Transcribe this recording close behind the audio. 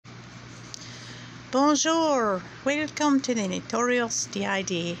Bonjour, welcome to the Notorious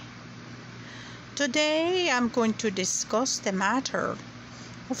D.I.D. Today I'm going to discuss the matter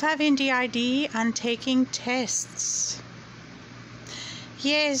of having D.I.D and taking tests.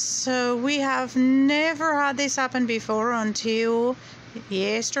 Yes, we have never had this happen before until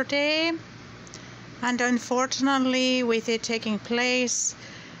yesterday, and unfortunately with it taking place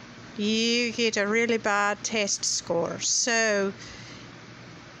you get a really bad test score. So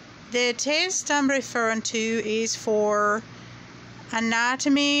the test I'm referring to is for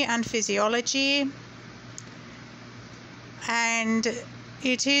anatomy and physiology, and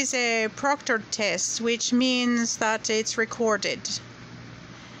it is a proctored test, which means that it's recorded.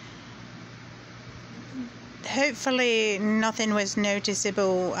 Hopefully nothing was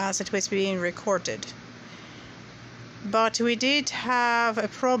noticeable as it was being recorded, but we did have a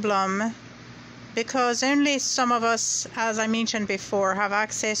problem because only some of us, as I mentioned before, have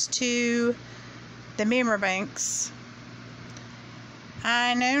access to the memory banks,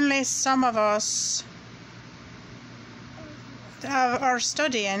 and only some of us are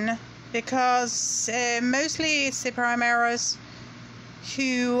studying, because mostly it's the primaries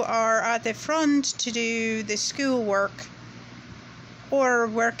who are at the front to do the school work or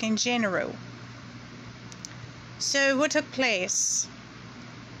work in general. So what took place?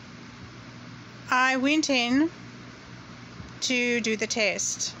 I went in to do the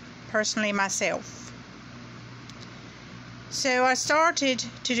test, personally myself. So I started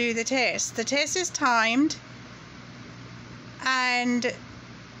to do the test. The test is timed, and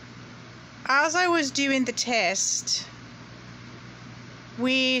as I was doing the test,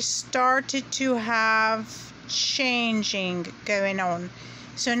 we started to have changing going on.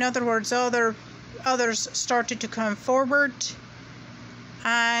 So in other words, others started to come forward,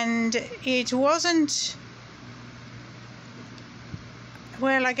 and it wasn't,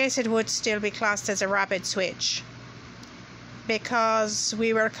 well, I guess it would still be classed as a rapid switch, because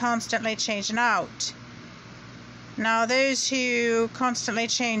we were constantly changing out. Now those who constantly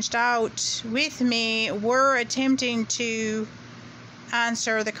changed out with me were attempting to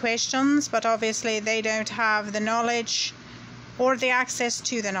answer the questions, but obviously they don't have the knowledge or the access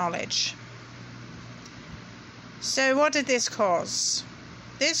to the knowledge. So what did this cause?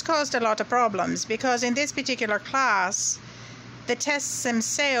 This caused a lot of problems, because in this particular class, the tests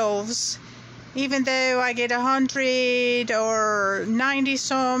themselves, even though I get 100 or 90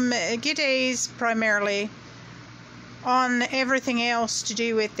 some good A's primarily on everything else to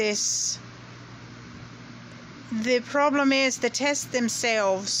do with this, the problem is the tests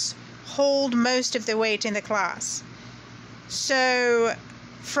themselves hold most of the weight in the class. So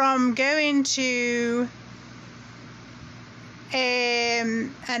from going to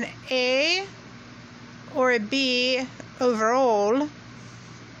an A or a B overall,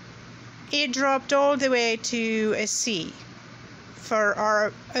 it dropped all the way to a C for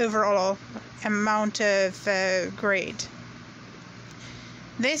our overall amount of grade.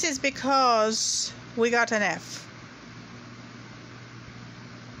 This is because we got an F.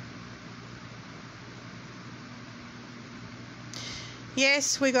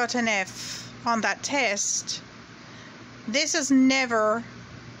 Yes, we got an F on that test. This has never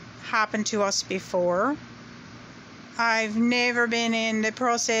happened to us before. I've never been in the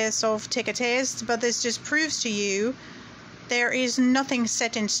process of take a test, but this just proves to you there is nothing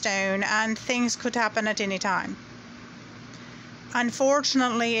set in stone and things could happen at any time.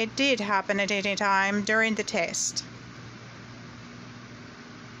 Unfortunately, it did happen at any time during the test.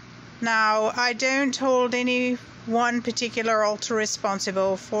 Now, I don't hold any one particular alter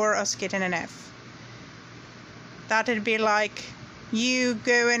responsible for us getting an F. That'd be like you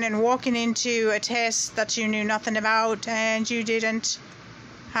going and walking into a test that you knew nothing about and you didn't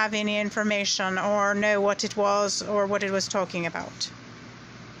have any information or know what it was or what it was talking about.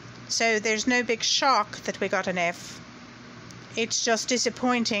 So there's no big shock that we got an F. It's just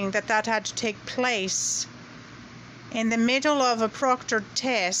disappointing that that had to take place in the middle of a proctored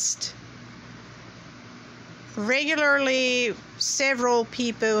test. Regularly, several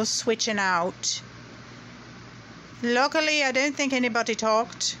people switching out. Luckily, I don't think anybody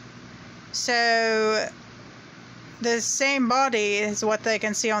talked, so the same body is what they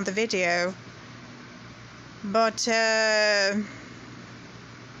can see on the video, but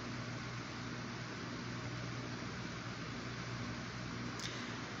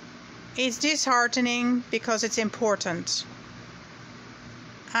it's disheartening because it's important,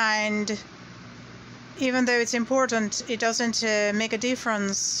 and even though it's important, it doesn't make a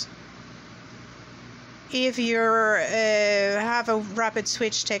difference if you have a rapid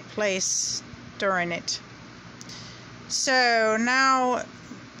switch take place during it. So now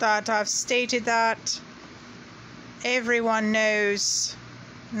that I've stated that. Everyone knows,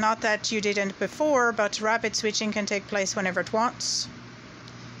 not that you didn't before, but rapid switching can take place whenever it wants.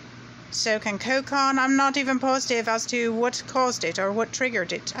 So can Kokon. I'm not even positive as to what caused it or what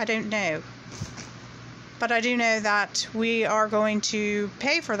triggered it. I don't know. But I do know that we are going to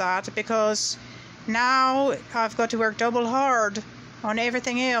pay for that, because now I've got to work double hard on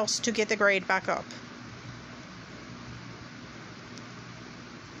everything else to get the grade back up.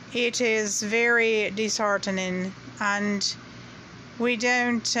 It is very disheartening, and we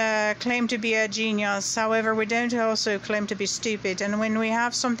don't claim to be a genius. However, we don't also claim to be stupid. And when we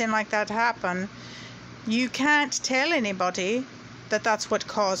have something like that happen, you can't tell anybody that that's what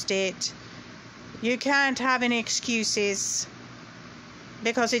caused it. You can't have any excuses,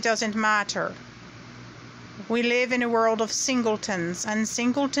 because it doesn't matter. We live in a world of singletons, and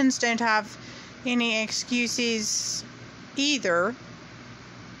singletons don't have any excuses either.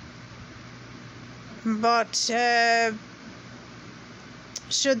 But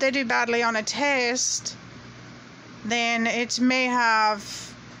should they do badly on a test, then it may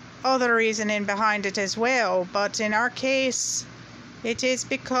have other reasoning behind it as well. But in our case, it is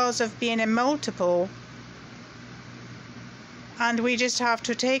because of being a multiple, and we just have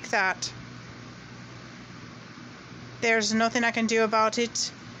to take that. There's nothing I can do about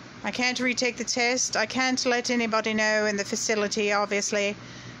it. I can't retake the test. I can't let anybody know in the facility, obviously,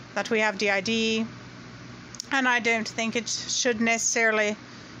 that we have D.I.D. And I don't think it should necessarily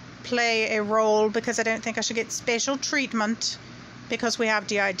play a role, because I don't think I should get special treatment because we have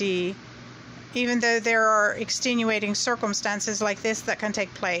D.I.D., even though there are extenuating circumstances like this that can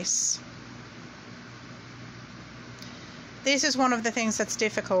take place. This is one of the things that's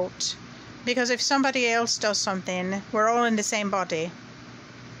difficult, because if somebody else does something, we're all in the same body.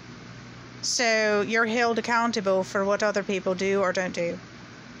 So you're held accountable for what other people do or don't do.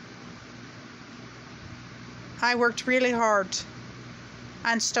 I worked really hard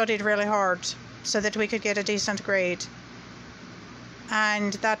and studied really hard so that we could get a decent grade.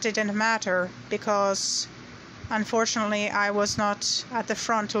 And that didn't matter, because unfortunately I was not at the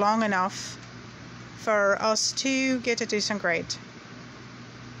front long enough for us to get a decent grade.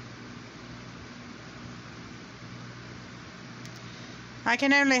 I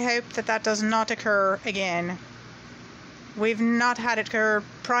can only hope that that does not occur again. We've not had it occur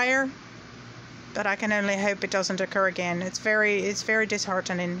prior, but I can only hope it doesn't occur again. It's very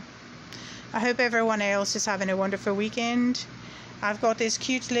disheartening. I hope everyone else is having a wonderful weekend. I've got this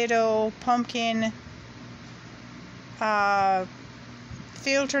cute little pumpkin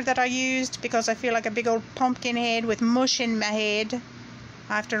filter that I used because I feel like a big old pumpkin head with mush in my head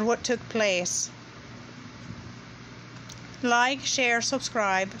after what took place. Like, share,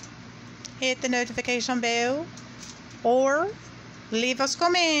 subscribe, hit the notification bell, or leave us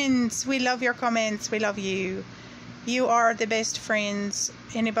comments. We love your comments. We love you. You are the best friends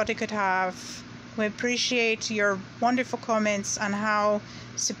anybody could have. We appreciate your wonderful comments and how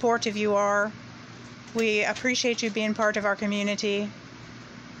supportive you are. We appreciate you being part of our community.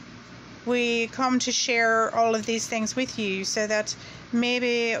 We come to share all of these things with you so that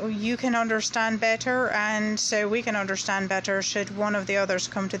maybe you can understand better, and so we can understand better should one of the others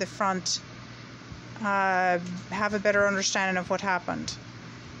come to the front, have a better understanding of what happened.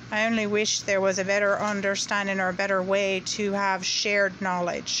 I only wish there was a better understanding or a better way to have shared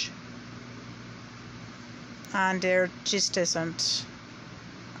knowledge. And there just isn't.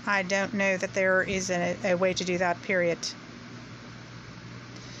 I don't know that there is a way to do that, period.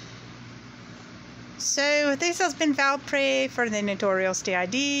 So this has been Valpray for the Notorious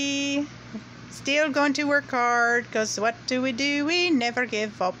D.I.D. Still going to work hard, because what do? We never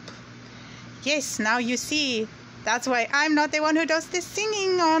give up. Yes, now you see. That's why I'm not the one who does the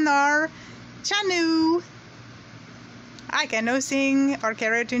singing on our channel. I cannot sing or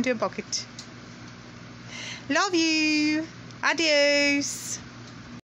carry it into a bucket. Love you. Adios.